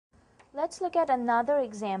Let's look at another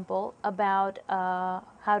example about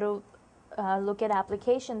how to look at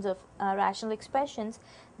applications of rational expressions,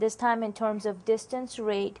 this time in terms of distance,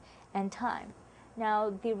 rate, and time. Now,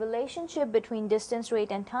 the relationship between distance,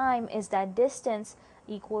 rate, and time is that distance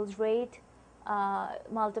equals rate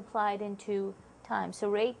multiplied into time. So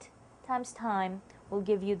rate times time will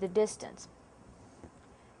give you the distance.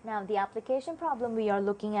 Now, the application problem we are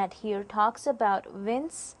looking at here talks about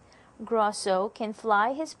Vince Grosso can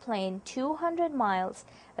fly his plane 200 miles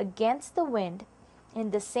against the wind in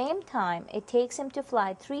the same time it takes him to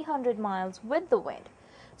fly 300 miles with the wind.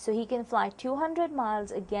 So he can fly 200 miles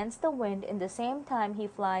against the wind in the same time he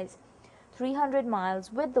flies 300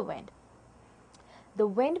 miles with the wind. The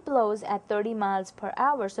wind blows at 30 miles per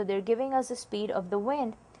hour, so they're giving us the speed of the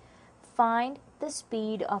wind. Find the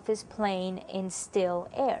speed of his plane in still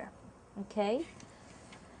air. Okay?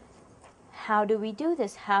 How do we do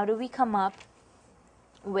this? How do we come up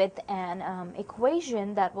with an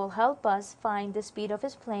equation that will help us find the speed of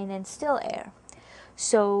his plane in still air?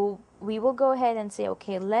 So we will go ahead and say,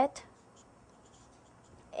 okay, let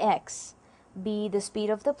x be the speed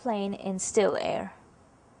of the plane in still air.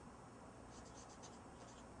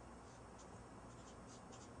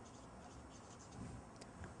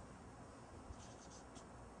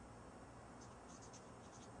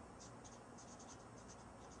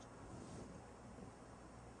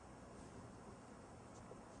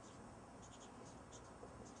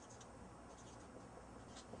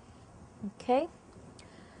 Okay.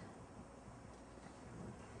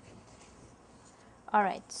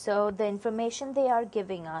 Alright, so the information they are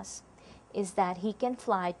giving us is that he can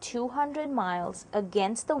fly 200 miles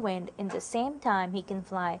against the wind in the same time he can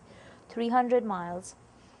fly 300 miles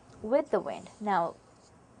with the wind. Now,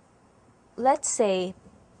 let's say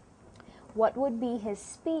what would be his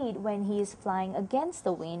speed when he is flying against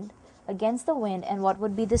the wind, and what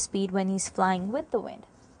would be the speed when he's flying with the wind.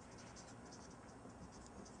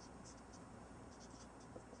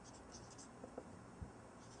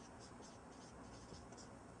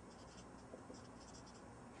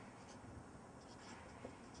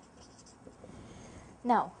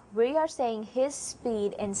 Now, we are saying his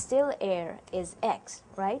speed in still air is x,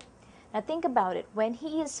 right? Now think about it. When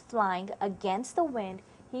he is flying against the wind,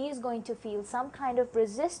 he is going to feel some kind of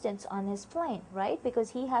resistance on his plane, right?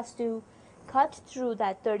 Because he has to cut through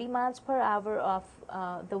that 30 miles per hour of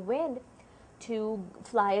the wind to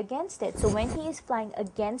fly against it. So when he is flying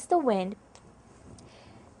against the wind,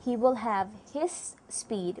 he will have his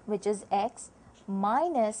speed, which is x,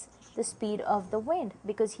 minus the speed of the wind,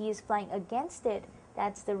 because he is flying against it.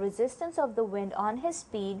 That's the resistance of the wind on his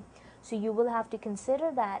speed. So you will have to consider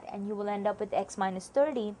that, and you will end up with x minus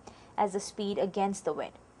 30 as the speed against the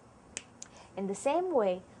wind. In the same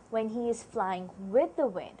way, when he is flying with the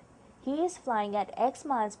wind, he is flying at x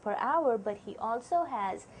miles per hour, but he also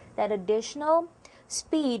has that additional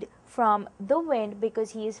speed from the wind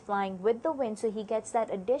because he is flying with the wind. So he gets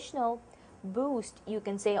that additional boost, you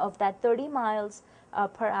can say, of that 30 miles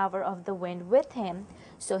per hour of the wind with him.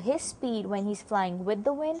 So his speed when he's flying with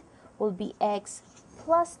the wind will be x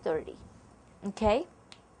plus 30. Okay?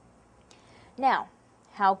 Now,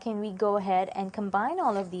 how can we go ahead and combine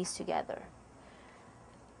all of these together?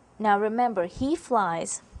 Now remember, he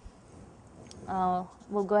flies,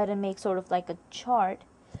 we'll go ahead and make sort of like a chart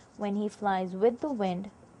when he flies with the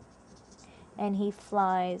wind, and he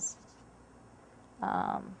flies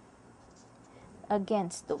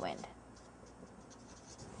against the wind.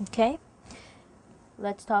 Okay?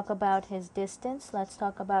 Let's talk about his distance, let's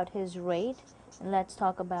talk about his rate, and let's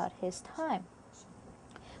talk about his time.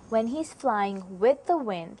 When he's flying with the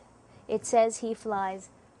wind, it says he flies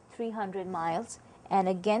 300 miles, and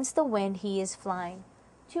against the wind he is flying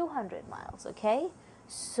 200 miles, okay?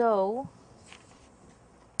 So,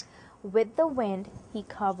 with the wind he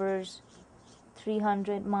covers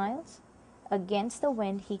 300 miles, against the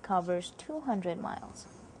wind he covers 200 miles.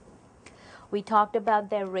 We talked about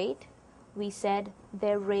their rate. We said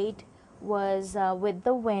their rate was with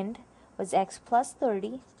the wind was x plus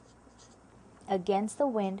 30, against the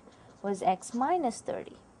wind was x minus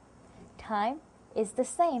 30. Time is the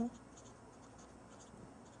same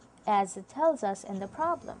as it tells us in the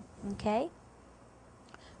problem, okay?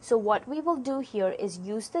 So what we will do here is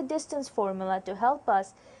use the distance formula to help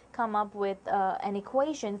us come up with an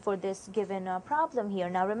equation for this given problem here.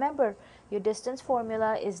 Now remember, your distance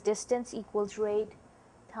formula is distance equals rate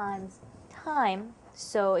times time.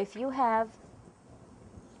 So if you have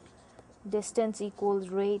distance equals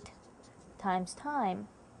rate times time,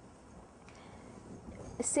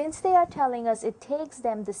 since they are telling us it takes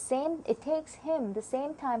him the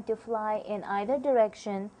same time to fly in either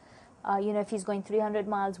direction if he's going 300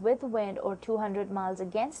 miles with wind or 200 miles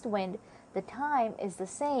against wind, the time is the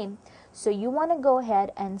same. So you want to go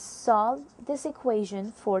ahead and solve this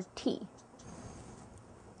equation for t.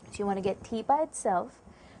 So you want to get t by itself.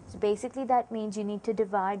 So basically that means you need to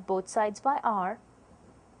divide both sides by r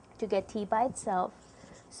to get t by itself.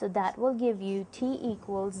 So that will give you t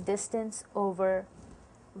equals distance over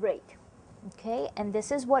rate. Okay, and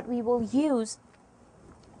this is what we will use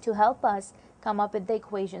to help us come up with the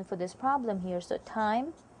equation for this problem here. So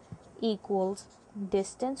time equals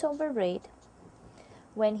distance over rate.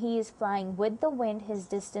 When he is flying with the wind, his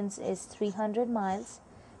distance is 300 miles.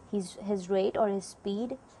 His rate or his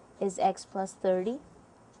speed is x plus 30.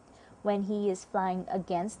 When he is flying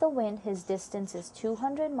against the wind, his distance is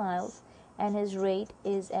 200 miles and his rate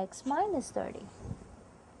is x minus 30.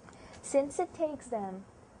 Since it takes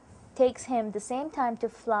him the same time to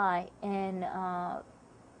fly in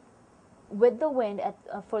with the wind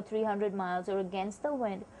for 300 miles or against the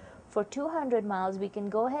wind for 200 miles, we can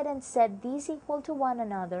go ahead and set these equal to one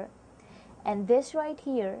another, and this right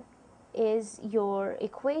here is your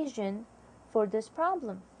equation for this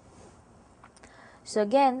problem. So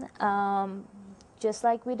again, just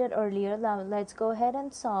like we did earlier, now let's go ahead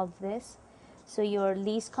and solve this. So your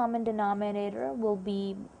least common denominator will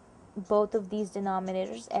be both of these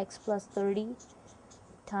denominators, x plus 30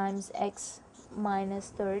 times x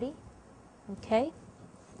minus 30. Okay,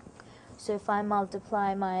 so if I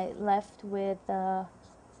multiply my left with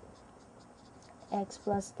x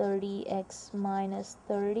plus 30, x minus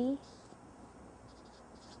 30,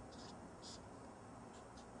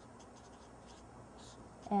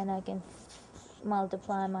 and I can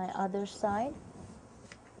multiply my other side.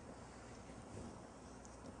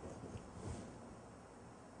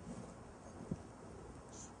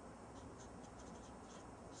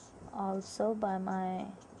 Also by my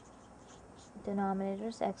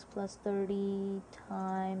denominators, x plus 30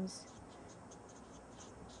 times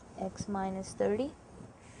x minus 30.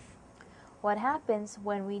 What happens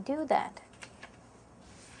when we do that?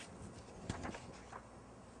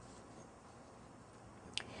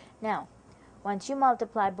 Now, once you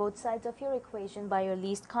multiply both sides of your equation by your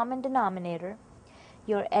least common denominator,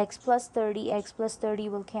 your x plus 30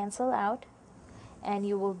 will cancel out, and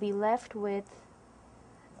you will be left with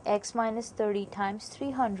x minus 30 times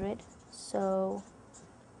 300. So,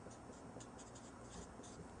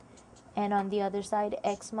 and on the other side,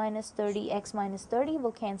 x minus 30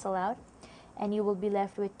 will cancel out, and you will be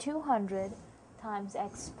left with 200 times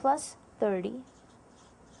x plus 30.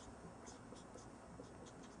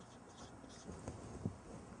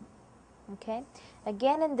 Okay,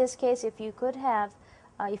 again in this case, if you could have,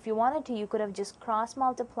 if you wanted to, you could have just cross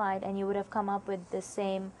multiplied and you would have come up with the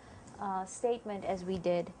same statement as we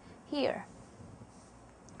did here.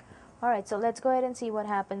 Alright, so let's go ahead and see what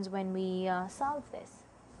happens when we solve this.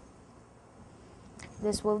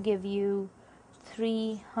 This will give you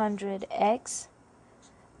 300x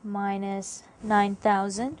minus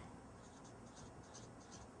 9,000,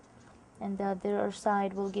 and the other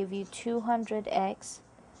side will give you 200x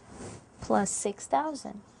plus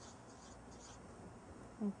 6,000.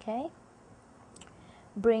 Okay,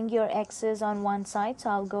 bring your x's on one side, so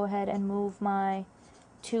I'll go ahead and move my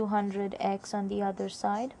 200x on the other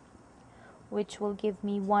side, which will give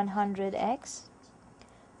me 100x.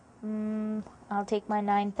 I'll take my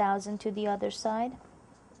 9,000 to the other side,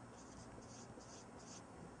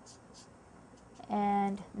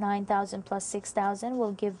 and 9,000 plus 6,000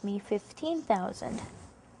 will give me 15,000.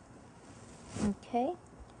 Okay,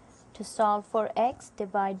 to solve for x,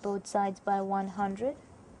 divide both sides by 100,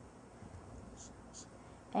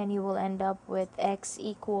 and you will end up with x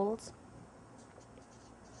equals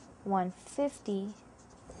 150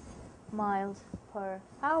 miles per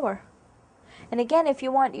hour. And again, if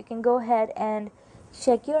you want, you can go ahead and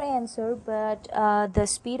check your answer, but the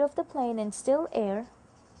speed of the plane in still air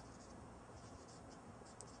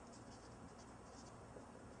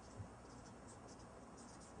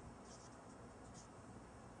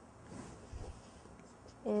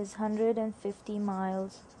is 150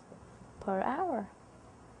 miles per hour.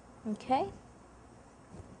 Okay.